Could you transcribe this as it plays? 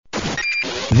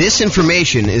This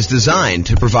information is designed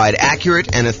to provide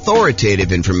accurate and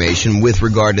authoritative information with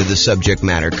regard to the subject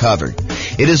matter covered.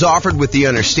 It is offered with the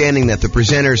understanding that the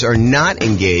presenters are not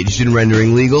engaged in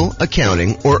rendering legal,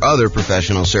 accounting, or other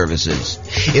professional services.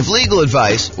 If legal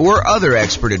advice or other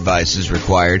expert advice is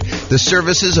required, the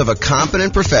services of a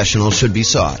competent professional should be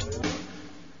sought.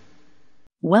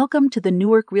 Welcome to the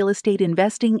Newark Real Estate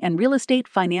Investing and Real Estate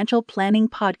Financial Planning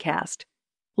Podcast.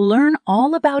 Learn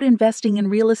all about investing in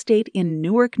real estate in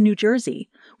Newark, New Jersey,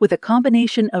 with a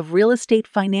combination of real estate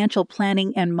financial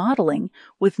planning and modeling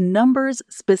with numbers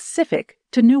specific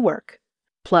to Newark,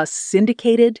 plus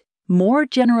syndicated, more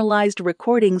generalized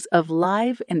recordings of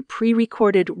live and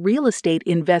pre-recorded real estate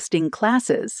investing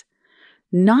classes,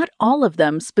 not all of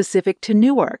them specific to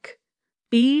Newark.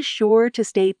 Be sure to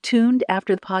stay tuned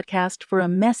after the podcast for a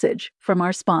message from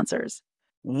our sponsors.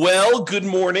 Well, good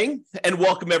morning and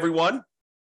welcome, everyone.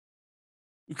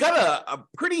 We've got a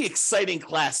pretty exciting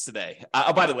class today.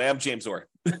 By the way, I'm James Orr.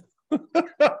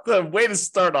 The way to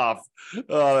start off.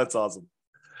 Oh, that's awesome.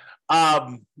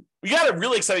 We got a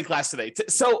really exciting class today.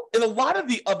 So in a lot of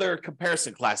the other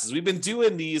comparison classes, we've been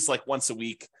doing these like once a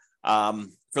week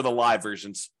for the live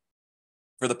versions.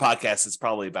 For the podcast, it's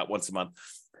probably about once a month.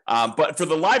 But for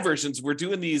the live versions, we're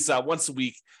doing these once a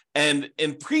week. And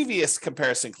in previous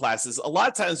comparison classes, a lot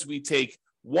of times we take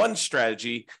one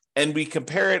strategy and we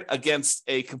compare it against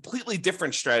a completely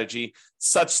different strategy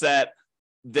such that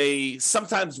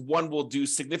sometimes one will do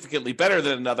significantly better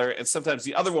than another, and sometimes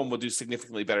the other one will do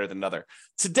significantly better than another.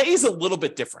 Today is a little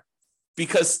bit different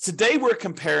because today we're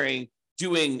comparing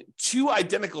doing two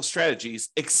identical strategies,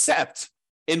 except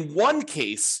in one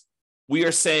case, we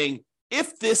are saying,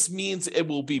 if this means it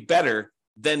will be better,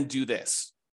 then do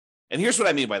this. And here's what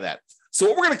I mean by that. So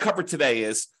what we're going to cover today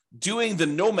is doing the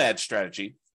nomad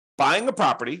strategy, buying a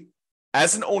property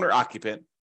as an owner-occupant,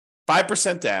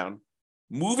 5% down,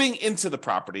 moving into the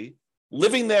property,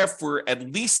 living there for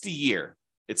at least a year.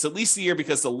 It's at least a year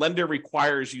because the lender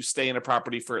requires you stay in a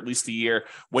property for at least a year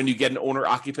when you get an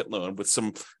owner-occupant loan, with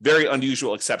some very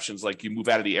unusual exceptions, like you move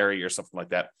out of the area or something like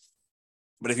that.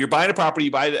 But if you're buying a property,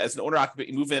 you buy it as an owner-occupant,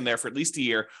 you move in there for at least a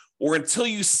year, or until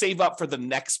you save up for the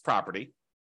next property.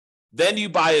 Then you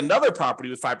buy another property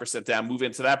with 5% down, move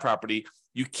into that property.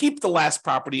 You keep the last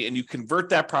property and you convert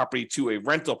that property to a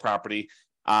rental property.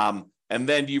 And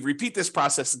then you repeat this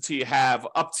process until you have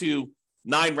up to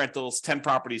 9 rentals, 10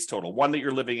 properties total, one that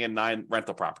you're living in, 9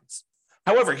 rental properties.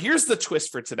 However, here's the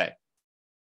twist for today.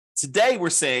 Today, we're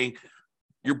saying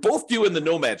you're both doing the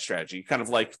nomad strategy, kind of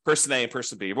like person A and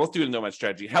person B. You're both doing the nomad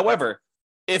strategy. However,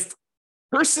 if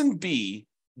person B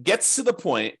gets to the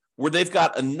point where they've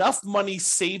got enough money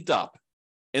saved up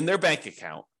in their bank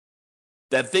account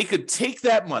that they could take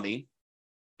that money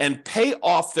and pay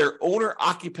off their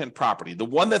owner-occupant property, the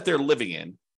one that they're living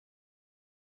in,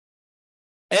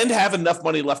 and have enough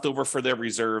money left over for their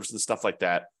reserves and stuff like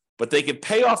that, but they can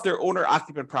pay off their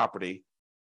owner-occupant property.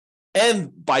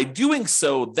 And by doing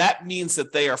so, that means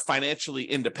that they are financially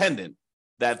independent,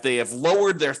 that they have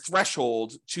lowered their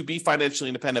threshold to be financially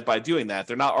independent by doing that.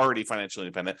 They're not already financially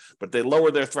independent, but they lower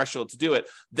their threshold to do it.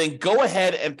 Then go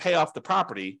ahead and pay off the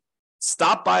property,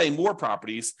 stop buying more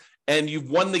properties, and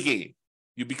you've won the game.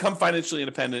 You become financially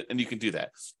independent and you can do that.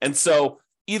 And so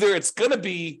either it's going to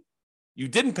be you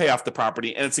didn't pay off the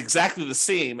property and it's exactly the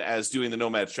same as doing the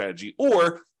nomad strategy,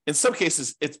 or in some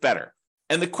cases, it's better.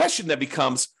 And the question that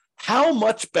becomes, how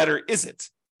much better is it?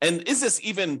 And is this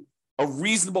even a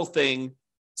reasonable thing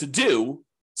to do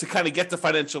to kind of get to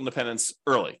financial independence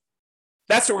early?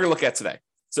 That's what we're going to look at today.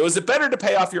 So is it better to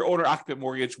pay off your owner-occupant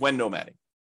mortgage when nomading?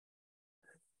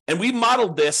 And we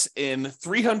modeled this in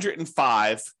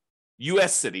 305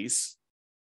 U.S. cities,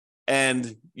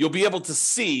 and you'll be able to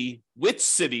see which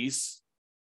cities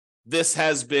this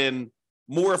has been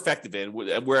more effective in,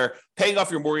 where paying off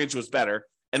your mortgage was better,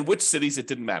 and which cities it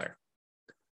didn't matter.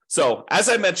 So, as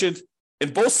I mentioned,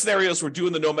 in both scenarios, we're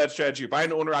doing the nomad strategy. You're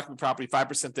buying an owner-occupant property,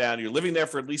 5% down. You're living there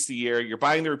for at least a year. You're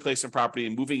buying the replacement property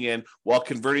and moving in while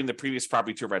converting the previous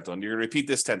property to a rental. And you're going to repeat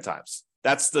this 10 times.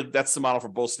 That's the model for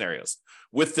both scenarios.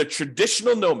 With the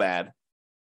traditional nomad,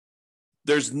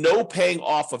 there's no paying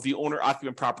off of the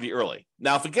owner-occupant property early.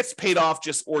 Now, if it gets paid off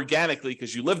just organically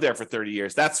because you live there for 30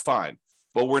 years, that's fine.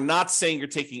 But we're not saying you're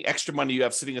taking extra money you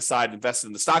have sitting aside, invested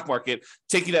in the stock market,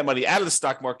 taking that money out of the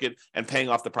stock market and paying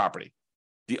off the property.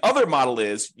 The other model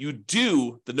is you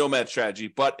do the nomad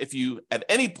strategy, but if you, at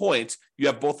any point, you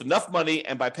have both enough money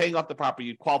and by paying off the property,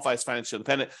 you qualify as financially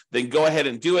independent, then go ahead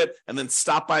and do it and then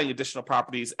stop buying additional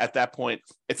properties at that point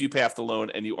if you pay off the loan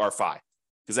and you are fine.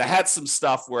 Because I had some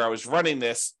stuff where I was running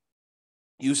this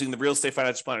using the real estate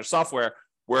financial planner software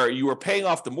where you were paying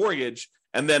off the mortgage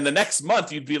And then the next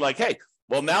month you'd be like, hey,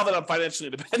 well, now that I'm financially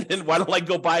independent, why don't I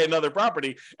go buy another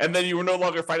property? And then you were no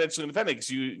longer financially independent because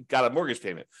you got a mortgage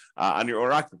payment on your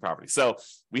owner-occupant property. So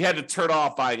we had to turn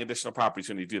off buying additional properties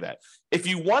when you do that. If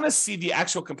you want to see the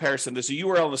actual comparison, there's a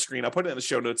URL on the screen. I'll put it in the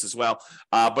show notes as well.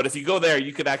 But if you go there,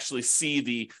 you could actually see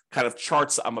the kind of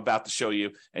charts I'm about to show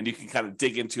you, and you can kind of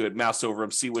dig into it, mouse over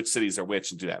them, see which cities are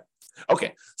which, and do that.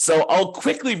 Okay, so I'll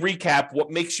quickly recap what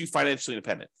makes you financially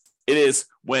independent. It is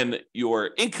when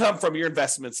your income from your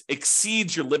investments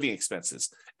exceeds your living expenses.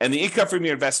 And the income from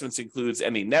your investments includes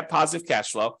any net positive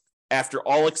cash flow after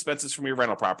all expenses from your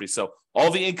rental property. So all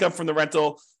the income from the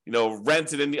rental,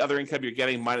 rent and any other income you're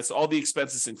getting minus all the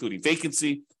expenses, including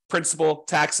vacancy, principal,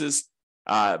 taxes,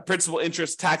 principal,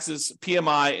 interest, taxes,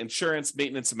 PMI, insurance,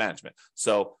 maintenance, and management.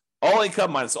 So all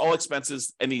income minus all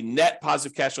expenses, any net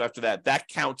positive cash flow after that, that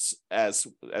counts as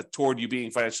toward you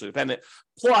being financially independent,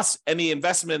 plus any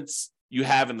investments you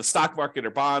have in the stock market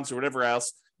or bonds or whatever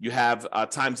else you have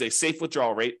times a safe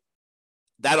withdrawal rate.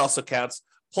 That also counts.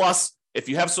 Plus, if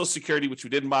you have Social Security, which we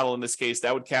didn't model in this case,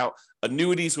 that would count.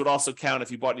 Annuities would also count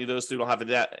if you bought any of those. We don't have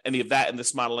any of that in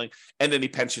this modeling, and any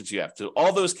pensions you have. So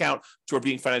all those count toward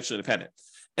being financially independent.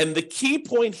 And the key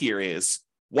point here is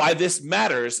why this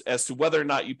matters as to whether or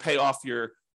not you pay off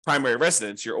your primary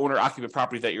residence, your owner-occupant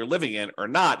property that you're living in or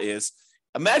not, is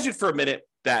imagine for a minute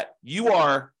that you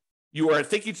are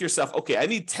thinking to yourself, okay, I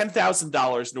need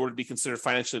 $10,000 in order to be considered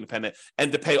financially independent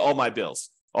and to pay all my bills.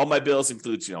 All my bills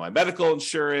includes, my medical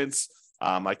insurance,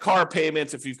 my car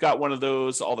payments, if you've got one of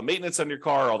those, all the maintenance on your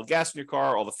car, all the gas in your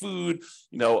car, all the food,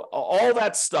 all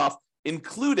that stuff,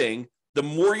 including the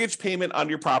mortgage payment on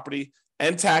your property,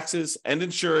 and taxes and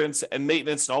insurance and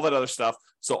maintenance and all that other stuff.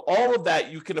 So all of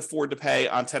that you can afford to pay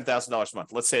on $10,000 a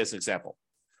month. Let's say as an example.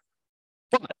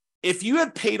 But if you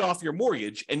had paid off your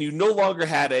mortgage and you no longer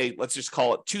had let's just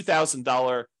call it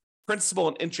 $2,000 principal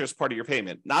and interest part of your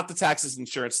payment, not the taxes,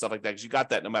 insurance, stuff like that, because you got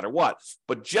that no matter what,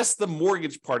 but just the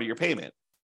mortgage part of your payment,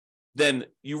 then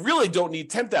you really don't need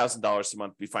 $10,000 a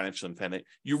month to be financially independent.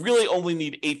 You really only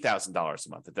need $8,000 a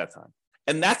month at that time.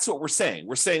 And that's what we're saying.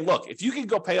 We're saying, look, if you can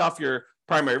go pay off your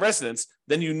primary residence,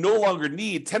 then you no longer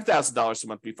need $10,000 a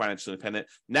month to be financially independent.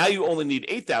 Now you only need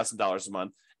 $8,000 a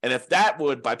month. And if that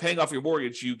would, by paying off your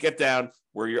mortgage, you get down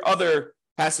where your other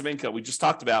passive income we just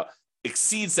talked about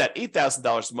exceeds that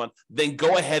 $8,000 a month, then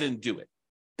go ahead and do it.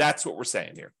 That's what we're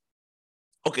saying here.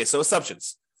 Okay, so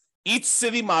assumptions. Each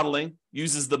city modeling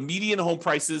uses the median home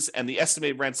prices and the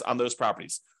estimated rents on those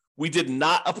properties. We did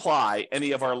not apply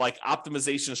any of our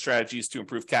optimization strategies to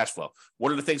improve cash flow.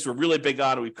 One of the things we're really big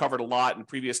on, and we've covered a lot in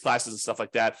previous classes and stuff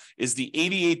like that, is the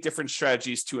 88 different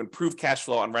strategies to improve cash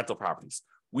flow on rental properties.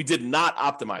 We did not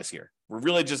optimize here. We're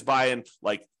really just buying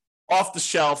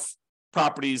off-the-shelf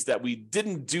properties that we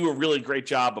didn't do a really great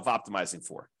job of optimizing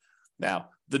for. Now,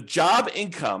 the job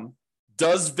income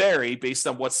does vary based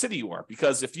on what city you are,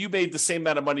 because if you made the same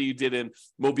amount of money you did in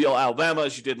Mobile, Alabama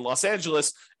as you did in Los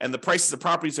Angeles, and the prices of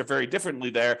properties are very differently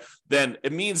there, then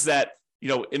it means that,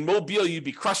 in Mobile, you'd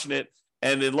be crushing it,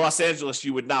 and in Los Angeles,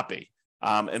 you would not be.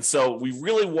 And so we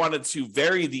really wanted to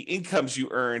vary the incomes you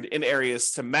earned in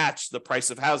areas to match the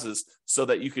price of houses so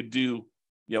that you could do,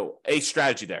 a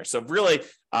strategy there. So really,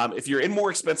 if you're in more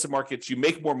expensive markets, you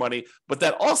make more money, but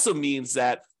that also means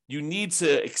that you need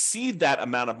to exceed that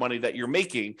amount of money that you're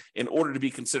making in order to be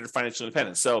considered financially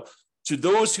independent. So to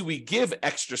those who we give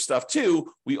extra stuff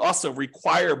to, we also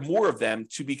require more of them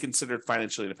to be considered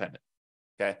financially independent.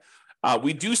 Okay.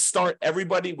 We do start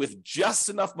everybody with just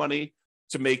enough money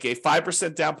to make a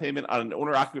 5% down payment on an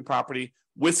owner-occupant property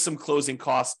with some closing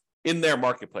costs in their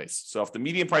marketplace. So if the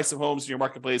median price of homes in your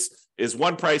marketplace is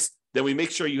one price, then we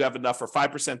make sure you have enough for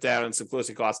 5% down and some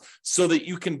closing costs so that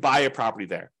you can buy a property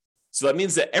there. So that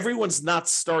means that everyone's not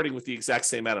starting with the exact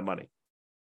same amount of money.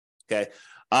 Okay.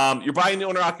 You're buying the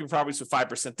owner-occupant properties with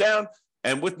 5% down,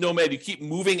 and with Nomad, you keep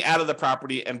moving out of the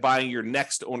property and buying your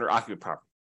next owner-occupant property.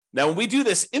 Now, when we do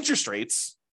this,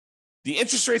 the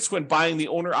interest rates when buying the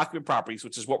owner-occupant properties,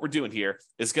 which is what we're doing here,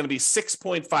 is going to be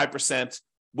 6.5%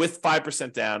 with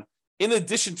 5% down. In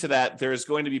addition to that, there is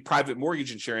going to be private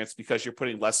mortgage insurance because you're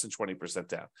putting less than 20%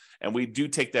 down. And we do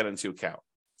take that into account.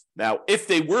 Now, if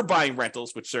they were buying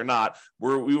rentals, which they're not,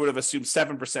 we would have assumed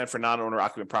 7% for non-owner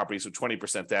occupant properties with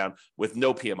 20% down with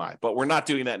no PMI. But we're not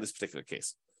doing that in this particular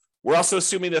case. We're also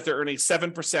assuming that they're earning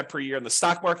 7% per year in the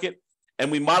stock market. And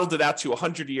we modeled it out to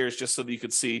 100 years just so that you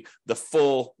could see the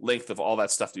full length of all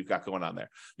that stuff that you've got going on there.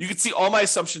 You can see all my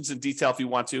assumptions in detail if you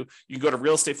want to. You can go to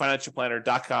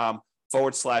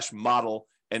realestatefinancialplanner.com/model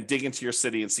and dig into your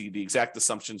city and see the exact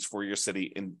assumptions for your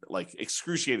city in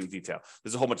excruciating detail.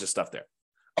 There's a whole bunch of stuff there.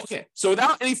 Okay, so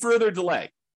without any further delay,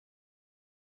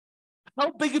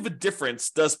 how big of a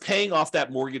difference does paying off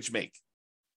that mortgage make?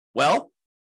 Well,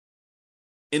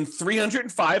 in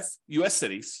 305 US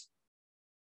cities,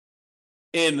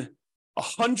 in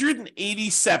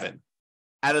 187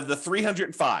 out of the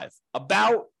 305,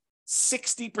 about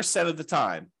 60% of the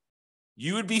time,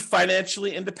 you would be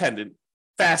financially independent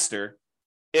faster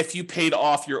if you paid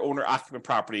off your owner-occupant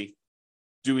property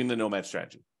doing the nomad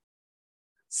strategy.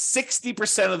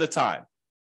 60% of the time,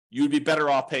 you would be better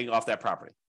off paying off that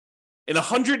property. In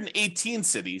 118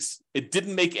 cities, it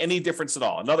didn't make any difference at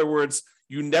all. In other words,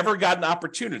 you never got an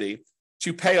opportunity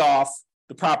to pay off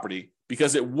the property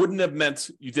because it wouldn't have meant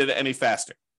you did it any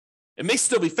faster. It may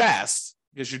still be fast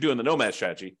because you're doing the nomad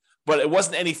strategy, but it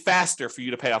wasn't any faster for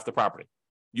you to pay off the property.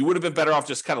 You would have been better off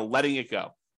just kind of letting it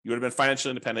go. You would have been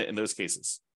financially independent in those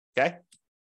cases, okay?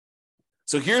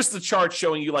 So here's the chart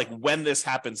showing you like when this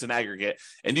happens in aggregate.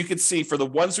 And you can see for the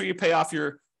ones where you pay off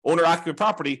your owner-occupant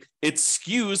property, it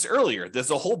skews earlier.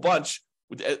 There's a whole bunch.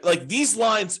 Like these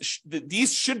lines,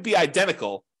 these should be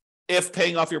identical if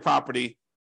paying off your property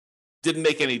didn't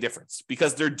make any difference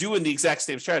because they're doing the exact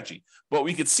same strategy. But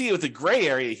we could see with the gray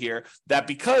area here that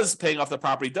because paying off the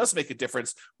property does make a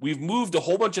difference, we've moved a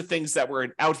whole bunch of things that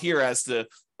were out here as to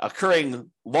occurring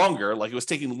longer, like it was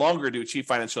taking longer to achieve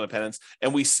financial independence,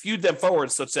 and we skewed them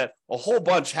forward such that a whole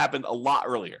bunch happened a lot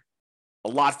earlier, a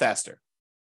lot faster.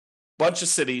 Bunch of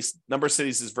cities, number of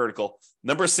cities is vertical,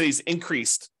 number of cities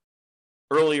increased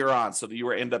earlier on so that you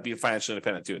were end up being financially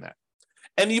independent doing that.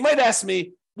 And you might ask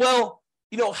me, well,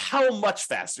 you know, how much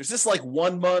faster? Is this like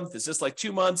 1 month? Is this like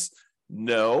 2 months?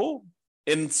 No.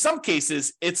 In some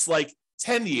cases, it's like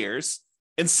 10 years.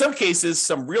 In some cases,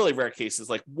 some really rare cases,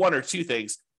 like 1 or 2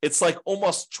 things, it's like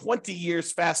almost 20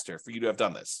 years faster for you to have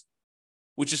done this,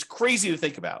 which is crazy to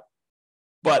think about.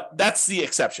 But that's the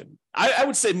exception. I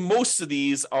would say most of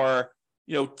these are,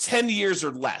 10 years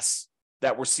or less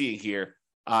that we're seeing here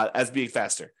as being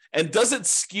faster. And does it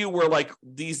skew where like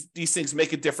these things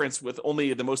make a difference with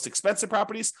only the most expensive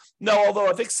properties? No, although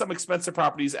I think some expensive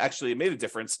properties actually made a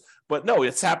difference. But no,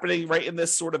 it's happening right in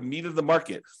this sort of meat of the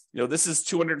market. This is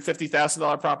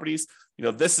 $250,000 properties.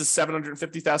 This is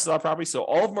 $750,000 properties. So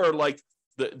all of them are like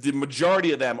the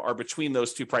majority of them are between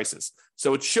those two prices.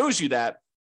 So it shows you that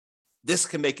this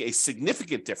can make a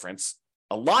significant difference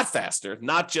a lot faster,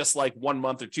 not just like 1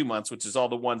 month or 2 months, which is all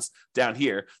the ones down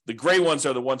here. The gray ones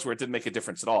are the ones where it didn't make a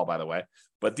difference at all, by the way.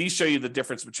 But these show you the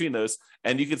difference between those.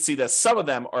 And you can see that some of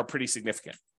them are pretty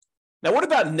significant. Now, what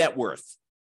about net worth?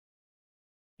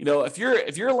 If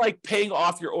you're like paying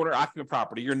off your owner-occupant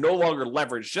property, you're no longer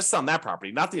leveraged just on that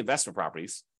property, not the investment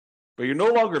properties, but you're no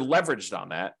longer leveraged on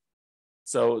that.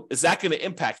 So is that going to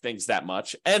impact things that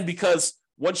much? And because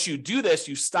once you do this,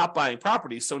 you stop buying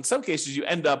properties. So in some cases, you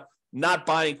end up not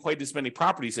buying quite as many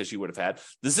properties as you would have had.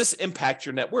 Does this impact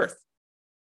your net worth?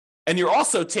 And you're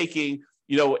also taking,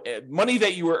 money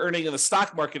that you were earning in the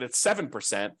stock market at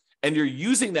 7%, and you're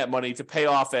using that money to pay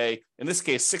off in this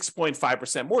case,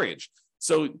 6.5% mortgage.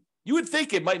 So you would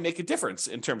think it might make a difference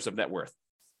in terms of net worth.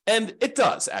 And it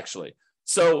does, actually.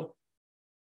 So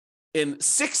in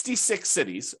 66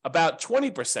 cities, about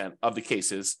 20% of the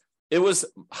cases, it was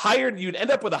higher. You'd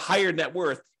end up with a higher net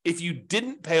worth if you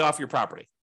didn't pay off your property.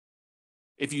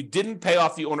 If you didn't pay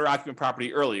off the owner-occupant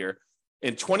property earlier,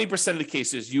 in 20% of the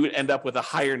cases, you would end up with a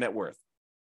higher net worth.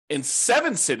 In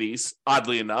 7 cities,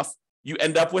 oddly enough, you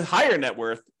end up with higher net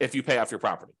worth if you pay off your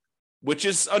property, which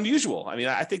is unusual. I mean,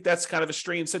 I think that's kind of a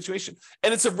strange situation.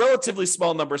 And it's a relatively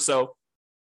small number, so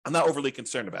I'm not overly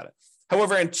concerned about it.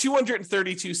 However, in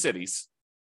 232 cities,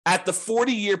 at the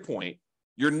 40-year point,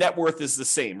 your net worth is the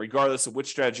same, regardless of which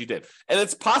strategy you did. And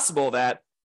it's possible that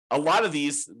a lot of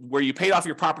these where you paid off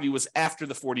your property was after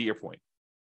the 40-year point,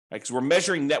 right? Because we're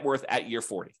measuring net worth at year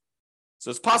 40. So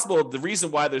it's possible the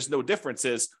reason why there's no difference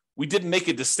is we didn't make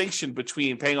a distinction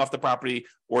between paying off the property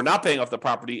or not paying off the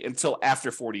property until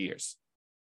after 40 years.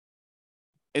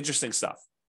 Interesting stuff.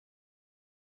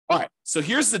 All right, so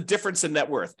here's the difference in net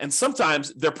worth. And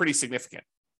sometimes they're pretty significant.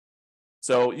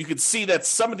 So you can see that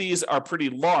some of these are pretty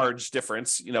large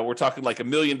difference. We're talking like $1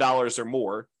 million or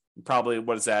more. Probably,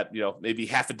 what is that? Maybe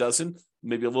half a dozen,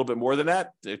 maybe a little bit more than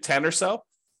that, 10 or so.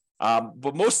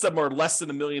 But most of them are less than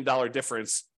 $1 million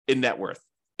difference in net worth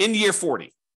in year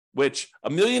 40, which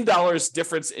 $1 million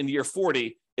difference in year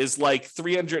 40 is like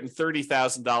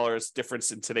 $330,000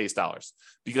 difference in today's dollars.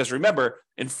 Because remember,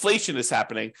 inflation is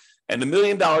happening, and $1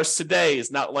 million today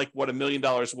is not like what $1 million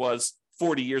was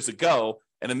 40 years ago,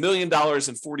 and $1 million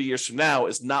in 40 years from now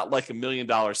is not like $1 million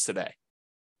today.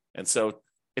 And so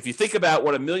if you think about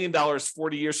what $1 million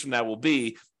 40 years from now will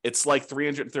be, it's like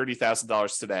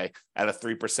 $330,000 today at a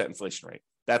 3% inflation rate.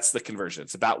 That's the conversion.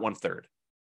 It's about 1/3.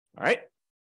 All right.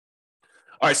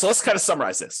 All right, so let's kind of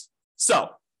summarize this. So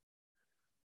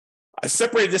I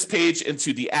separated this page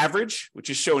into the average,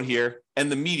 which is shown here,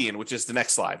 and the median, which is the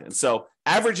next slide. And so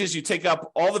average is you take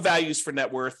up all the values for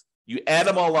net worth, you add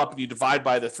them all up, and you divide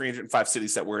by the 305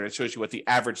 cities that we're in. It shows you what the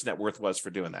average net worth was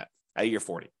for doing that at year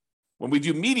 40. When we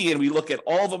do median, we look at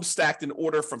all of them stacked in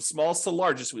order from smallest to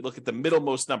largest. We look at the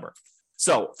middlemost number.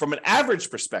 So from an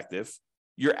average perspective,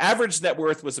 your average net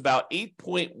worth was about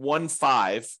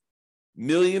 $8.15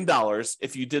 million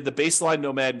if you did the baseline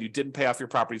nomad and you didn't pay off your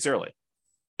properties early.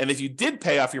 And if you did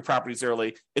pay off your properties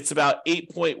early, it's about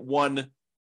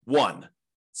 8.11.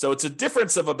 So it's a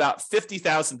difference of about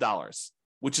 $50,000,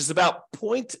 which is about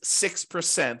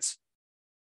 0.6%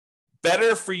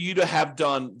 better for you to have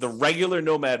done the regular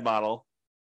nomad model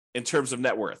in terms of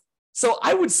net worth. So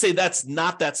I would say that's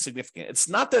not that significant. It's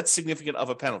not that significant of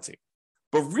a penalty.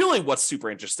 But really what's super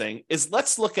interesting is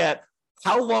let's look at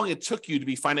how long it took you to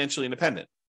be financially independent.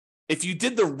 If you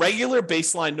did the regular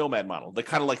baseline nomad model, the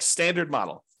kind of like standard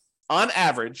model, on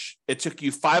average, it took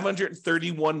you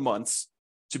 531 months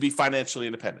to be financially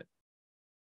independent.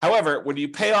 However, when you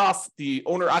pay off the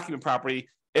owner-occupant property,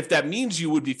 if that means you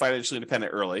would be financially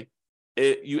independent early,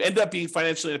 you end up being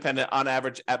financially independent on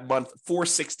average at month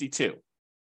 462.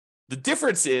 The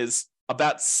difference is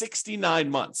about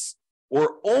 69 months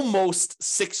or almost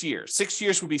 6 years. 6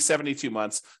 years would be 72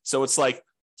 months. So it's like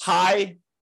high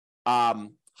 5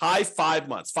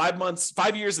 months,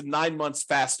 5 years and 9 months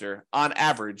faster on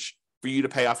average for you to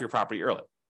pay off your property early.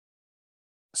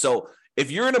 So if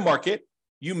you're in a market,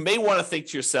 you may want to think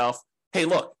to yourself, hey,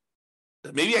 look,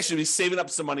 maybe I should be saving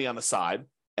up some money on the side.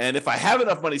 And if I have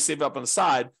enough money saved up on the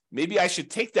side, maybe I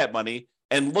should take that money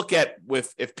and look at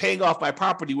if paying off my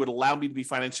property would allow me to be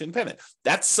financially independent.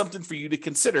 That's something for you to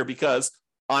consider because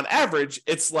on average,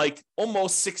 it's like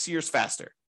almost 6 years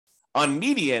faster. On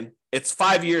median, it's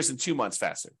 5 years and 2 months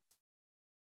faster.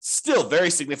 Still very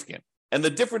significant. And the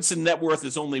difference in net worth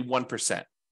is only 1%.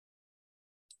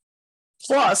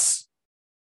 Plus,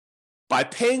 by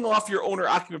paying off your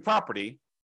owner-occupant property,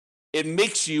 it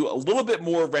makes you a little bit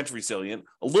more rent resilient,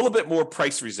 a little bit more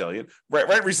price resilient.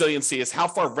 Rent resiliency is how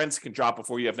far rents can drop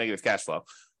before you have negative cash flow.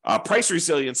 Price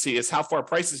resiliency is how far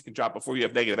prices can drop before you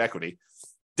have negative equity.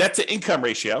 Debt to income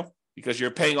ratio, because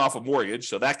you're paying off a mortgage,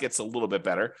 so that gets a little bit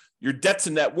better. Your debt to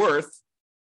net worth,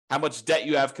 how much debt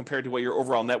you have compared to what your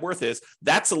overall net worth is,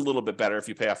 that's a little bit better if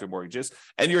you pay off your mortgages.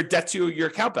 And your debt to your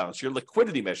account balance, your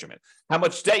liquidity measurement, how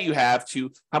much debt you have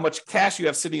to how much cash you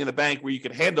have sitting in the bank where you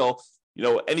can handle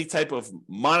any type of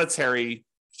monetary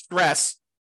stress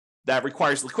that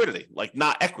requires liquidity, like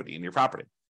not equity in your property.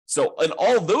 So in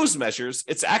all those measures,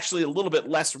 it's actually a little bit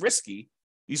less risky.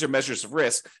 These are measures of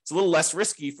risk. It's a little less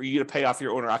risky for you to pay off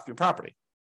your owner-occupant property.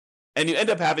 And you end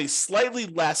up having slightly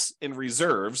less in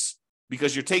reserves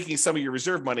because you're taking some of your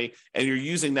reserve money and you're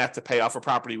using that to pay off a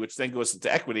property, which then goes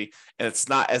into equity, and it's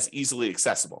not as easily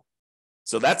accessible.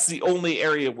 So that's the only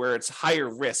area where it's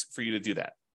higher risk for you to do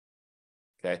that.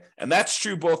 Okay, and that's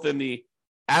true both in the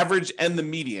average and the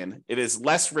median. It is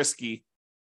less risky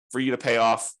for you to pay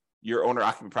off your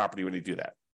owner-occupant property when you do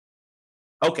that.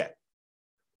 Okay,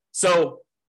 so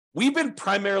we've been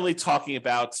primarily talking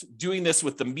about doing this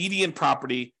with the median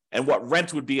property and what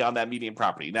rent would be on that median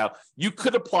property. Now, you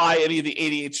could apply any of the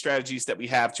 88 strategies that we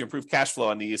have to improve cash flow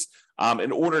on these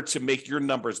in order to make your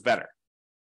numbers better.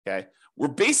 Okay, we're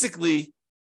basically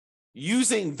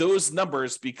using those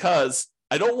numbers because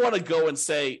I don't want to go and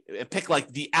pick like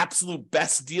the absolute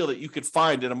best deal that you could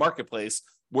find in a marketplace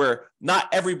where not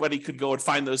everybody could go and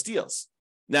find those deals.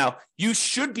 Now, you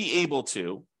should be able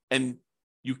to, and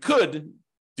you could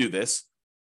do this,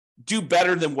 do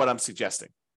better than what I'm suggesting.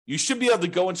 You should be able to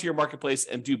go into your marketplace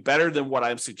and do better than what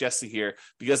I'm suggesting here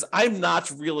because I'm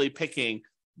not really picking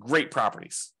great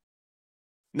properties.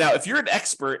 Now, if you're an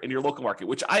expert in your local market,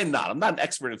 which I am not, I'm not an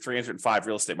expert in 305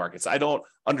 real estate markets. I don't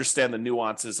understand the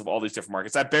nuances of all these different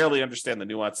markets. I barely understand the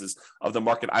nuances of the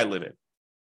market I live in.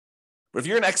 But if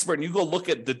you're an expert and you go look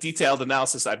at the detailed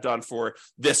analysis I've done for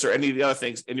this or any of the other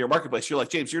things in your marketplace, you're like,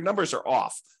 James, your numbers are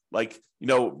off. Like,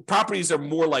 properties are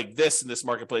more like this in this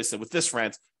marketplace than with this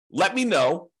rent. Let me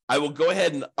know. I will go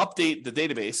ahead and update the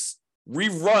database,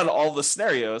 rerun all the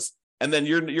scenarios, and then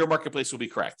your marketplace will be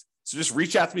correct. So just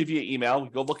reach out to me via email.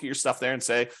 Go look at your stuff there and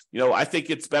say, I think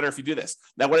it's better if you do this.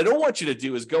 Now, what I don't want you to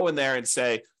do is go in there and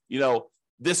say,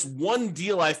 this one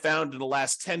deal I found in the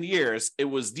last 10 years, it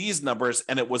was these numbers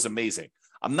and it was amazing.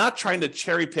 I'm not trying to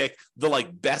cherry pick the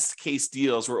best case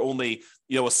deals where only,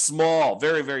 a small,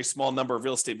 very, very small number of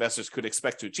real estate investors could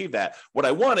expect to achieve that. What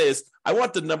I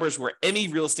want the numbers where any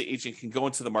real estate agent can go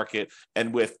into the market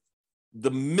and with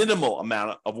the minimal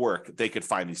amount of work, they could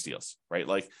find these deals, right?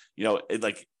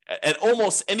 At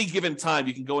almost any given time,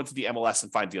 you can go into the MLS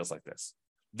and find deals like this.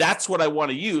 That's what I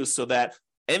want to use so that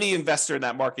any investor in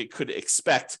that market could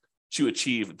expect to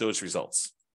achieve those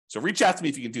results. So reach out to me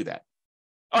if you can do that.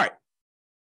 All right.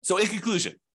 So in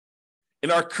conclusion,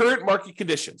 in our current market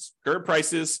conditions, current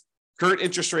prices, current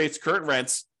interest rates, current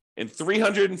rents, in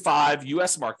 305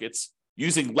 U.S. markets,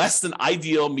 using less than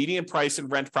ideal median price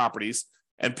and rent properties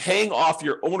and paying off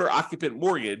your owner-occupant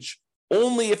mortgage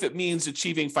only if it means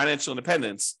achieving financial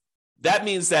independence, that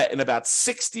means that in about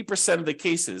 60% of the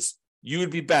cases, you would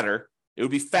be better. It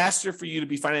would be faster for you to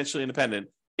be financially independent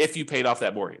if you paid off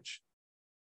that mortgage.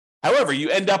 However, you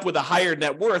end up with a higher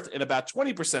net worth in about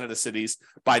 20% of the cities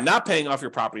by not paying off your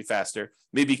property faster,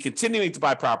 maybe continuing to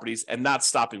buy properties and not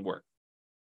stopping work.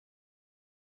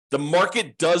 The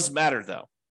market does matter, though.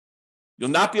 You'll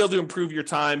not be able to improve your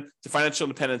time to financial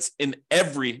independence in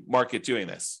every market doing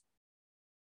this.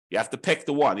 You have to pick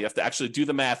the one. You have to actually do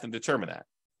the math and determine that.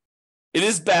 It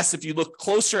is best if you look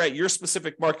closer at your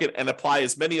specific market and apply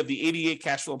as many of the 88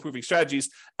 cash flow improving strategies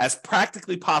as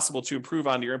practically possible to improve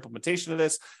on your implementation of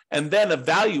this, and then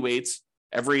evaluate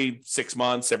every 6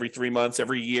 months, every 3 months,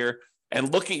 every year,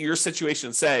 and look at your situation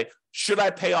and say, should I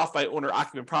pay off my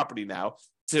owner-occupant property now?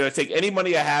 Should I take any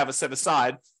money I have and set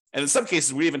aside? And in some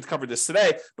cases, we even covered this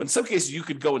today, but in some cases, you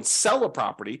could go and sell a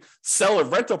property, sell a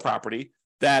rental property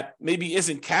that maybe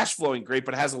isn't cash flowing great,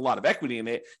 but has a lot of equity in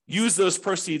it. Use those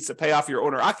proceeds to pay off your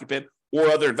owner-occupant or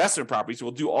other investment properties.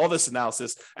 We'll do all this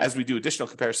analysis as we do additional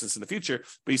comparisons in the future.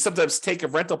 But you sometimes take a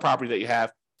rental property that you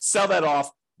have, sell that off,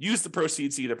 use the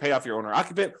proceeds to either pay off your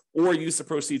owner-occupant or use the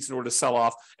proceeds in order to sell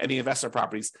off any investment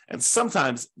properties. And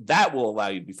sometimes that will allow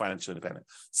you to be financially independent.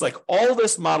 It's like all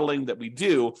this modeling that we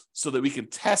do so that we can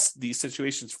test these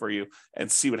situations for you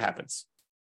and see what happens.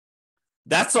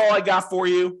 That's all I got for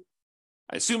you.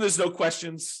 I assume there's no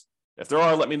questions. If there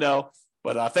are, let me know.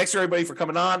 But thanks everybody for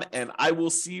coming on, and I will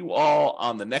see you all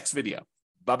on the next video.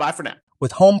 Bye-bye for now.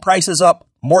 With home prices up,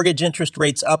 mortgage interest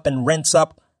rates up, and rents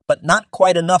up, but not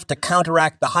quite enough to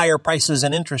counteract the higher prices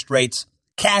and interest rates,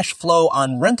 cash flow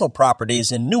on rental properties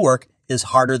in Newark is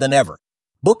harder than ever.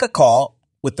 Book a call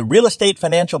with the Real Estate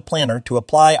Financial Planner to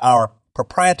apply our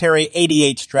proprietary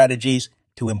 88 strategies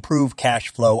to improve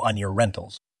cash flow on your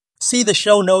rentals. See the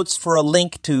show notes for a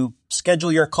link to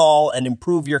schedule your call and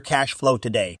improve your cash flow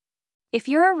today. If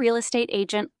you're a real estate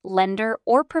agent, lender,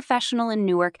 or professional in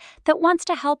Newark that wants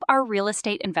to help our real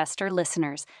estate investor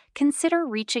listeners, consider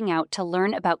reaching out to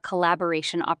learn about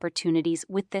collaboration opportunities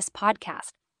with this podcast.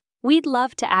 We'd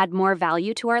love to add more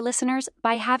value to our listeners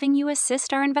by having you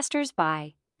assist our investors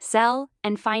buy, sell,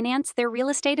 and finance their real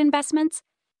estate investments.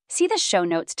 See the show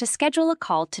notes to schedule a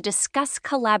call to discuss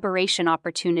collaboration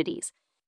opportunities.